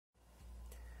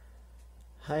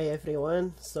Hi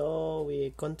everyone, so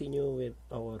we continue with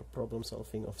our problem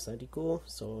solving of Sadiku.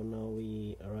 So now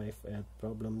we arrive at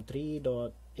problem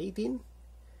 3.18,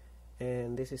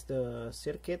 and this is the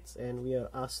circuits, and we are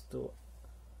asked to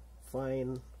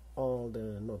find all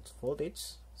the nodes voltage.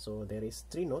 So there is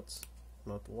 3 nodes,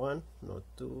 node 1, node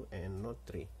 2 and node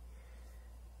 3,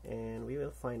 and we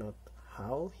will find out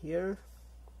how here.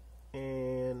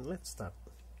 And let's start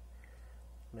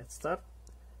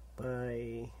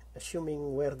by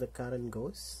assuming where the current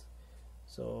goes.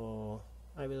 So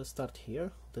I will start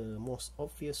here, the most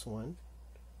obvious one.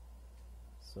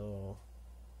 So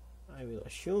I will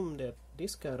assume that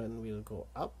this current will go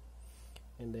up,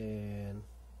 and then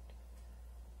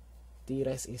the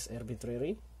rest is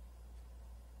arbitrary.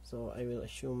 So I will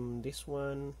assume this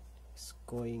one is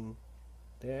going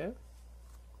there,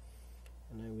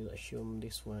 and I will assume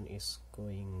this one is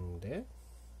going there,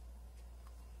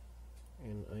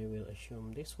 and I will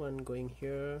assume this one going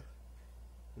here,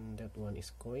 and that one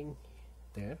is going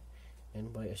there.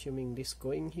 And by assuming this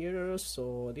going here,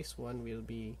 so this one will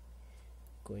be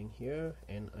going here,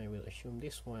 and I will assume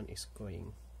this one is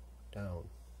going down.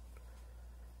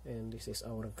 And this is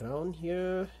our ground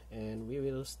here, and we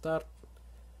will start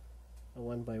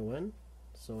one by one.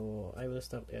 So I will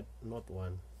start at node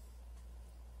 1,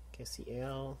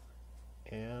 KCL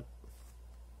at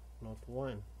node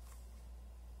 1.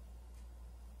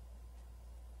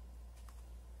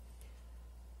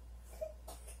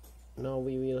 Now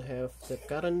we will have the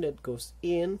current that goes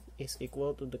in is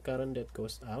equal to the current that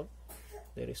goes out.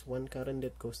 There is one current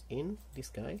that goes in, this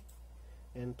guy,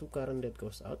 and 2 current that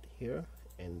goes out here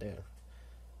and there.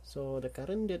 So the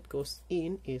current that goes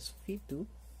in is V2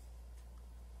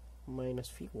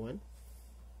 minus V1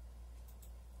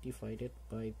 divided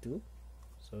by 2.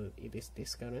 So it is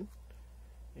this current,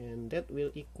 and that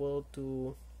will equal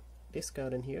to this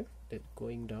current here that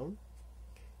going down,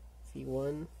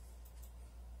 V1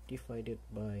 divided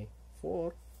by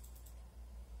 4,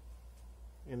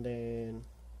 and then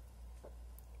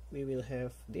we will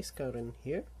have this current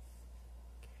here.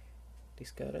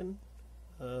 This current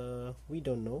we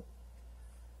don't know,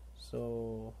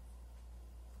 so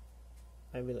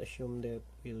I will assume that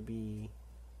will be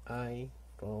I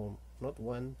from node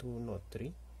 1 to node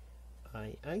 3,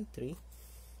 I13,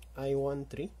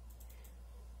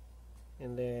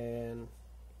 and then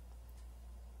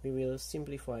we will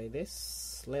simplify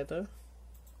this later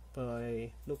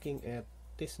by looking at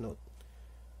this node.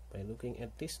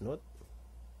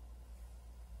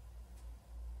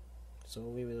 So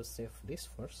we will save this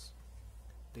first.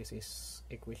 This is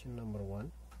equation number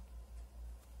 1,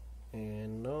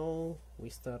 and now we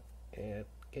start at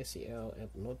KCL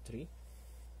at node 3.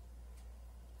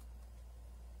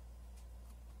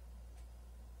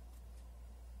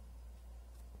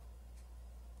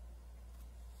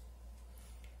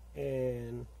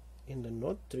 And in the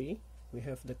node 3 we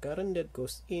have the current that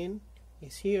goes in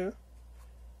is here,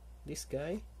 this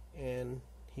guy, and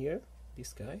here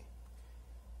this guy.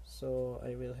 So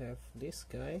I will have this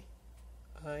guy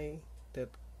I that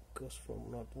goes from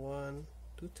node 1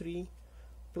 to 3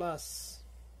 plus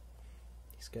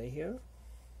this guy here,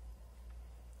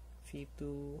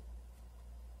 V2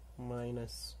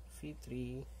 minus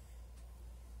V3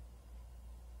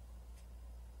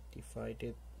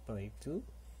 divided by 2,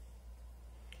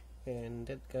 and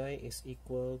that guy is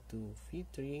equal to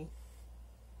V3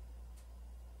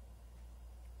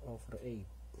 over 8.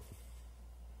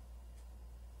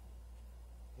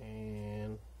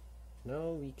 And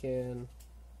now we can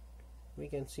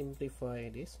simplify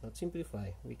this, not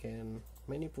simplify, we can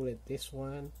manipulate this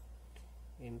one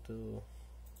into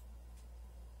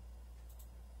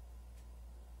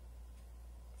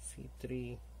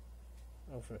V3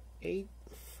 over 8.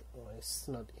 Oh, it's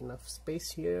not enough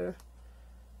space here,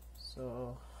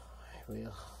 so I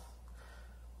will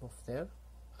move there.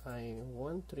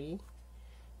 I13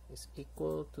 is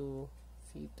equal to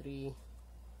V3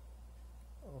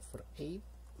 over 8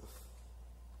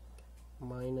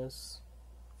 minus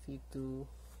V2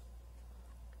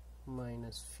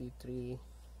 minus V3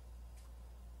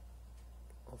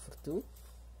 over 2,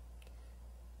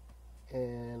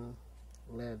 and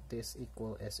let this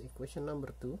equal as equation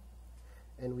number 2,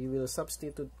 and we will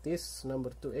substitute this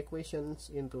number 2 equations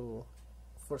into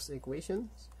first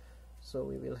equations. So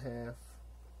we will have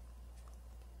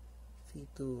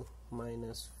V2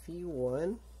 minus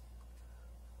V1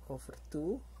 over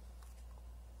 2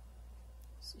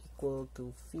 is equal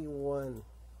to V1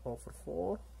 over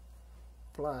 4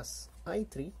 plus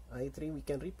I3. We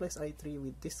can replace I3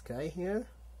 with this guy here,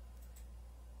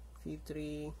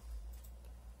 V3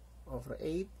 over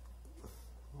 8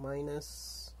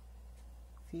 minus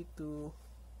V2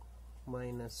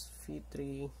 minus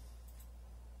V3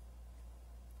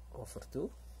 over 2.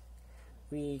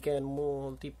 We can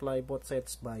multiply both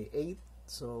sides by 8,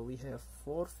 so we have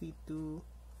 4V2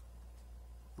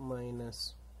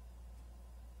 minus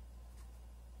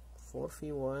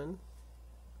 4V1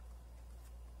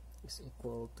 is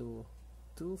equal to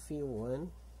 2V1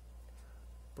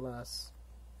 plus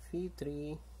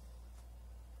V3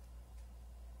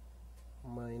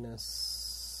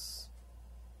 minus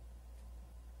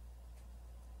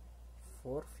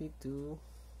 4V2,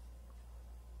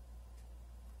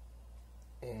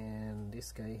 and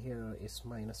this guy here is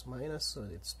minus minus, so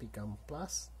it's become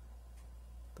plus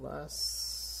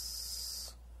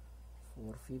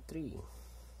 4V3.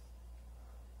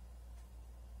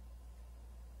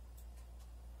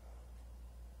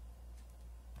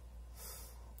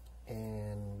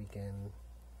 And we can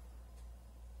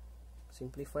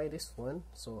simplify this one,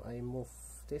 so I move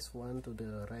this one to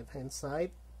the right hand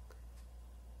side.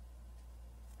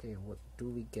 Okay, what do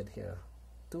we get here?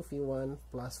 2V1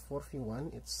 plus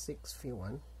 4V1, it's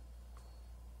 6V1.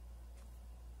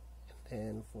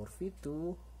 And for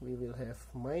V2 we will have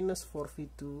minus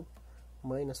 4V2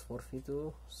 minus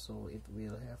 4V2, so it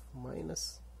will have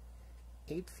minus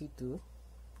 8V2.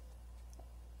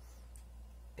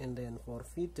 And then for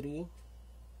V3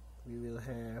 we will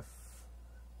have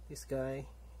this guy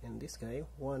and this guy.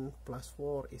 1 plus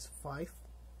 4 is 5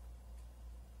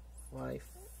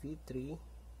 V3,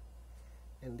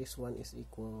 and this one is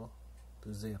equal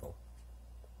to 0.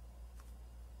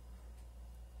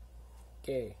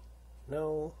 Okay,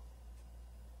 now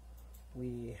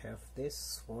we have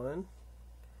this one,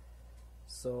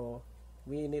 so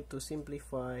we need to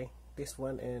simplify this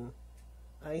one, and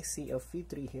I see a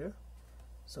V3 here.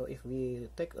 So if we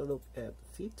take a look at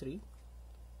V3,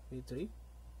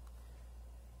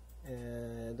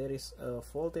 there is a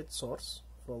voltage source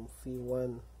from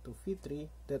V1 to V3.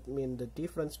 That means the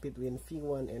difference between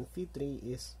V1 and V3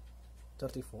 is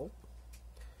 30 volt.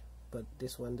 But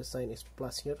this one, the sign is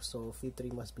plus here, so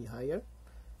V3 must be higher.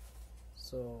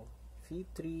 So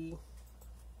V3,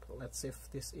 let's save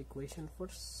this equation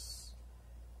first.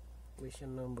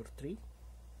 Equation number 3.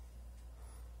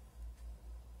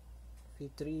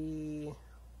 V3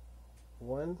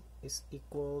 1 is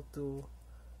equal to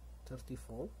 30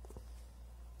 volt.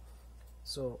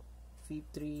 So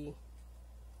V3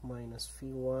 minus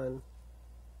V1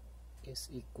 is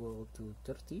equal to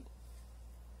 30,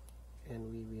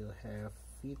 and we will have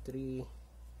V3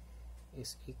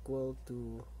 is equal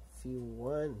to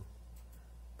V1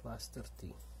 plus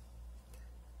 30.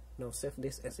 Now save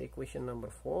this as equation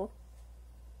number 4.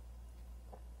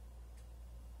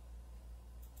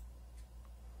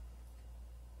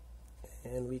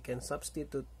 And we can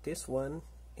substitute this one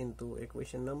into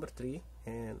equation number 3,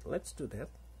 and let's do that.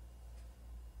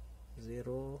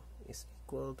 0 is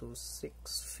equal to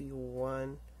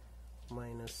 6V1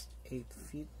 minus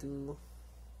 8V2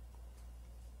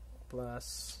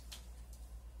 plus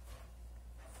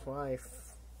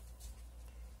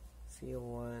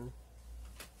 5V1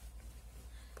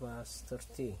 plus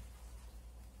 30.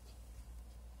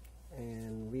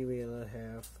 And we will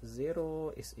have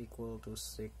 0 is equal to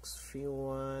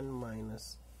 6V1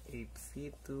 minus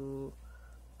 8V2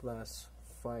 plus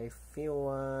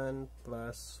 5V1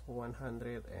 plus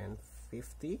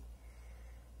 150.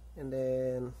 And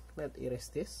then let's erase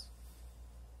this.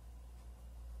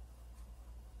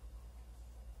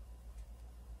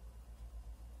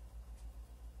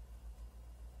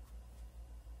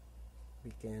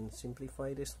 We can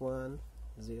simplify this one.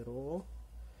 0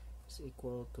 is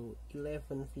equal to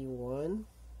 11V1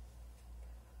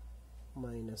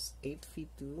 minus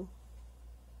 8V2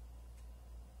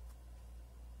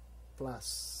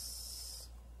 plus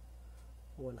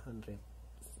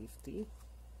 150,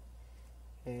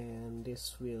 and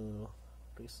this will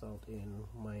result in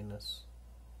minus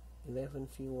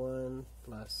 11V1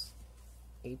 plus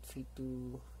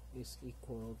 8V2 is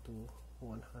equal to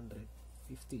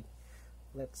 150.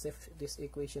 Let's save this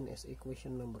equation as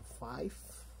equation number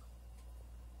 5.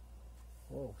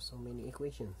 Oh, so many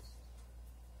equations,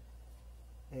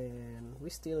 and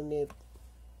we still need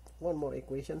one more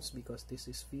equations because this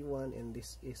is V1 and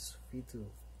this is V2.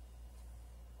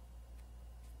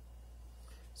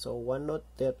 So one node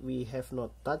that we have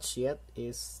not touched yet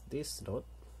is this node,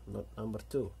 node number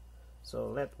 2. So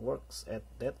let's work at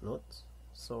that node.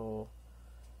 So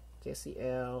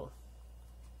KCL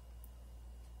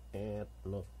at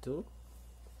node 2.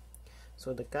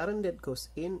 So the current that goes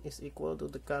in is equal to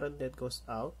the current that goes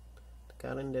out. The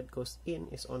current that goes in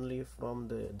is only from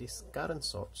this current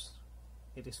source.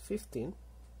 It is 15.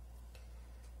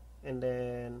 And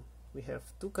then we have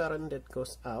two current that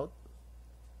goes out.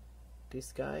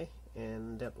 this guy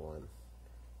and that one.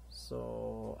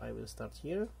 So I will start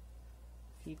here,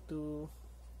 v2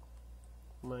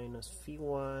 minus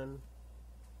v1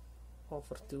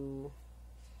 over 2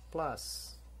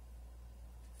 plus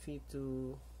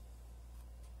v2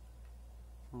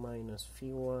 minus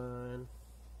v1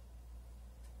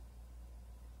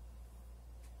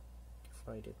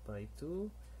 divided by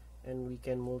 2, and we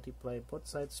can multiply both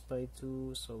sides by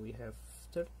 2, so we have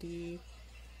 30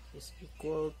 is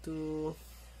equal to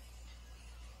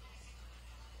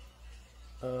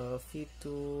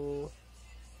v2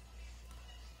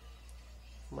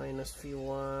 minus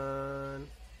v1.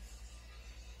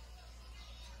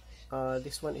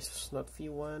 This one is not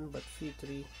v1 but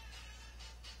v3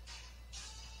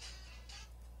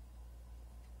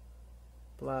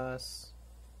 plus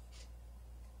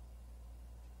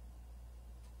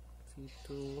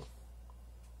v2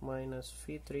 minus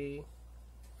v3,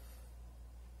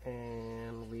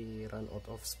 and we run out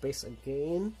of space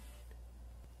again.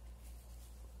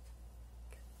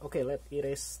 Okay, let's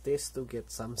erase this to get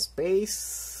some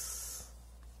space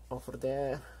over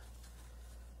there.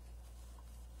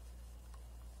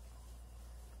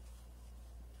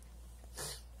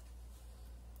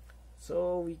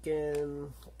 So we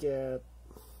can get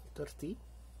 30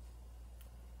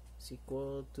 is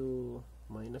equal to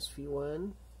minus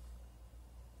v1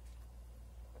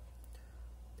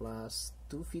 plus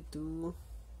 2v2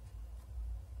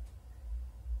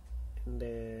 and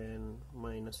then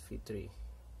minus v3.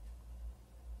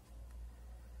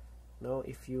 Now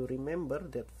if you remember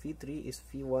that v3 is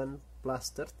v1 plus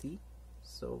 30,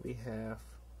 so we have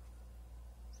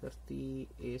 30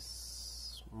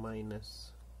 is minus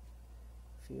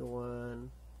v1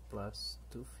 plus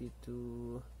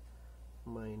 2v2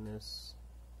 minus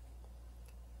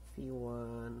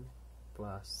v1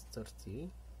 plus 30,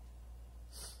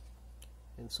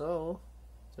 and so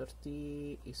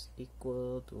 30 is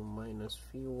equal to minus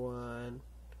v1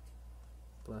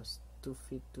 plus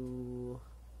 2v2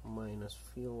 minus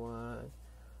v1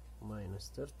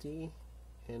 minus 30,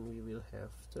 and we will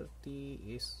have 30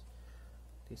 is,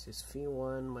 this is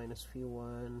v1 minus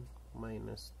v1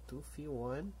 minus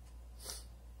 2v1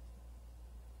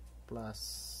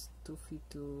 plus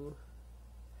 2v2,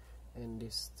 and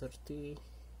this 30,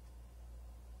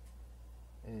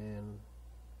 and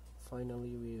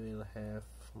finally we will have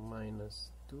minus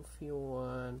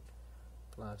 2v1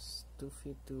 plus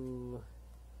 2v2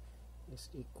 is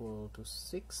equal to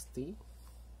 60,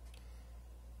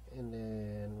 and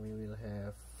then we will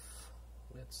have,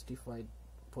 let's divide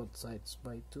both sides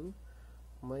by 2,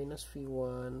 minus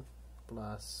v1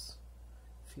 plus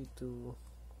v2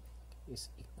 is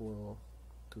equal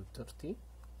to 30,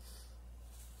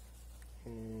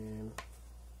 and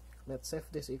let's save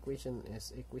this equation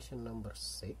as equation number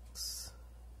 6.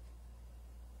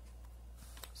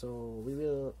 So we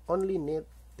will only need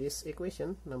this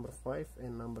equation number 5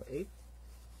 and number 8,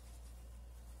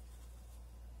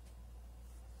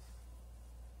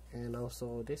 and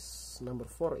also this number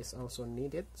 4 is also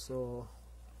needed, so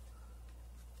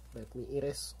let me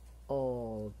erase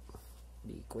all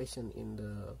the equation in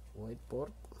the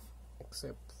whiteboard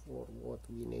except for what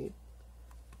we need.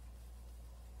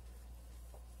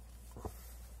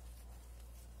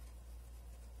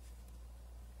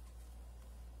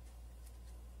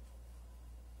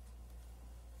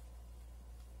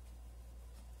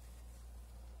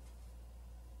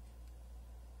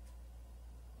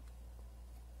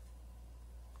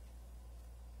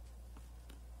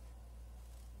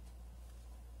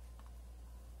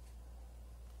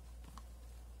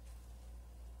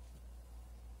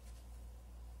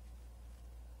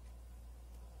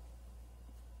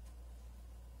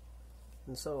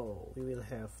 And so we will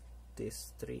have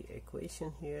these 3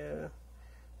 equation here,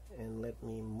 and let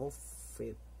me move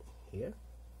it here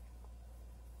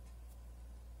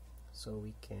so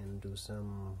we can do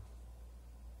some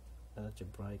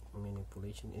algebraic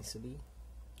manipulation easily.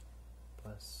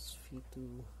 Plus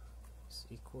v2 is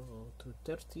equal to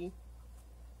 30.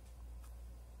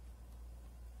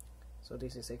 So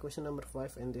this is equation number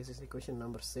 5 and this is equation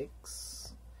number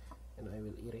 6, and I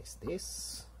will erase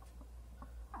this.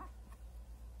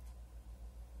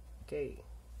 Okay,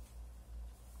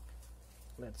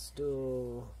 let's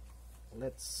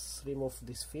remove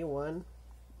this v1,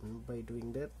 and by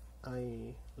doing that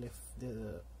I left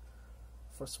the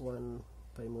first one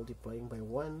by multiplying by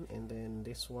 1, and then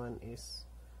this one is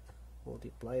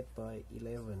multiplied by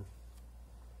 11.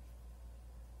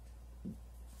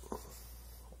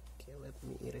 Okay, let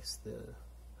me erase the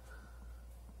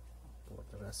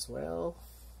border as well,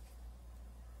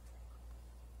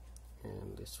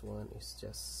 and this one is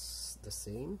just the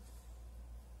same.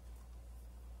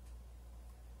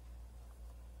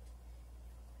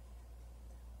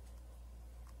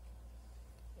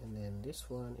 and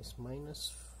this one is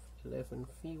minus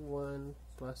 11v1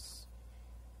 plus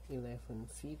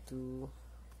 11v2,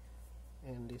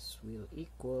 and this will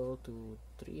equal to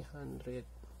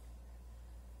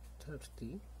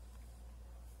 330.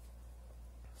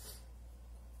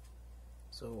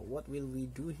 So what will we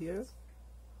do here?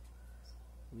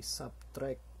 We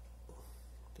subtract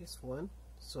this one,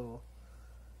 so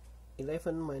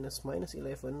 11 minus minus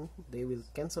 11, they will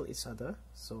cancel each other,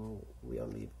 so we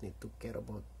only need to care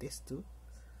about these two.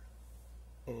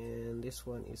 And this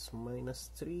one is minus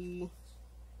 3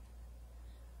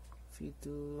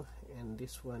 v2, and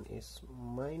this one is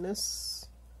minus,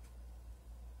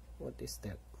 what is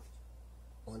that,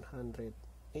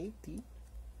 180.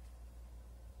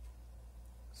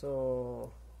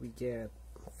 So we get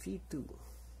v2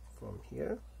 from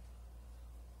here.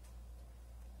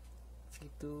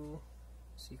 v2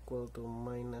 is equal to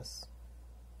minus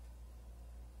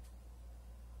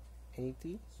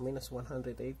 80, minus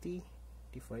 180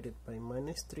 divided by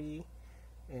minus 3,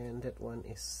 and that one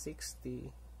is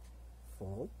 60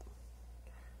 volt.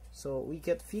 So we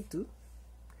get v2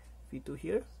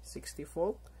 here 60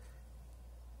 volt,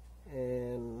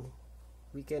 and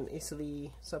we can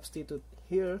easily substitute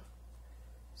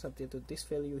this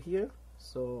value here.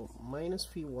 So minus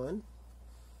v1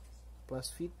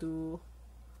 plus v2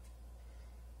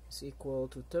 is equal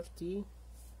to 30,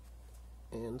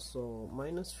 and so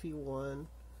minus v1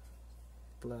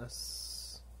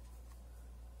 plus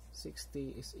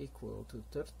 60 is equal to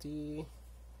 30,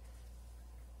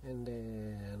 and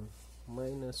then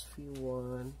minus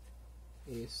v1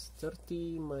 is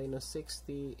 30 minus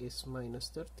 60 is minus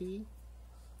 30,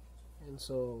 and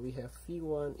so we have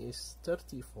v1 is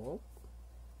 30 volt,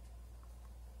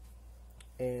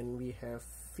 and we have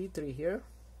v3 here.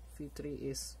 v3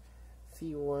 is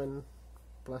v1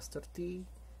 plus 30,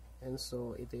 and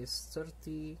so it is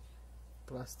 30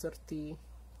 plus 30,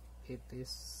 it is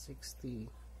 60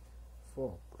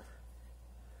 volt.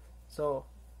 So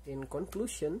in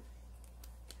conclusion,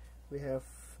 we have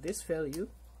this value,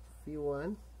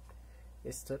 v1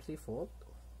 is 30 volt,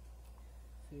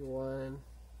 v1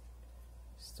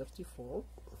 is 30 volt,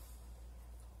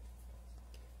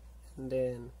 and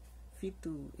then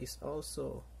v2 is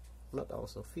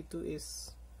v2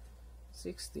 is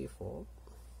 60 volt,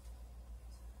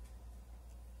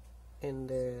 and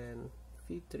then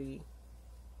v3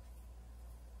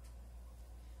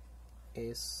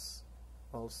 is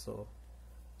also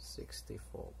 60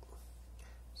 volt.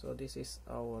 So this is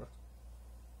our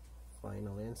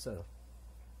final answer.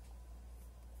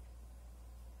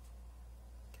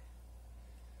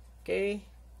 Okay,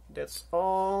 that's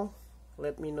all.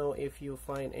 Let me know if you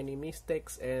find any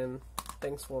mistakes, and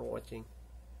thanks for watching.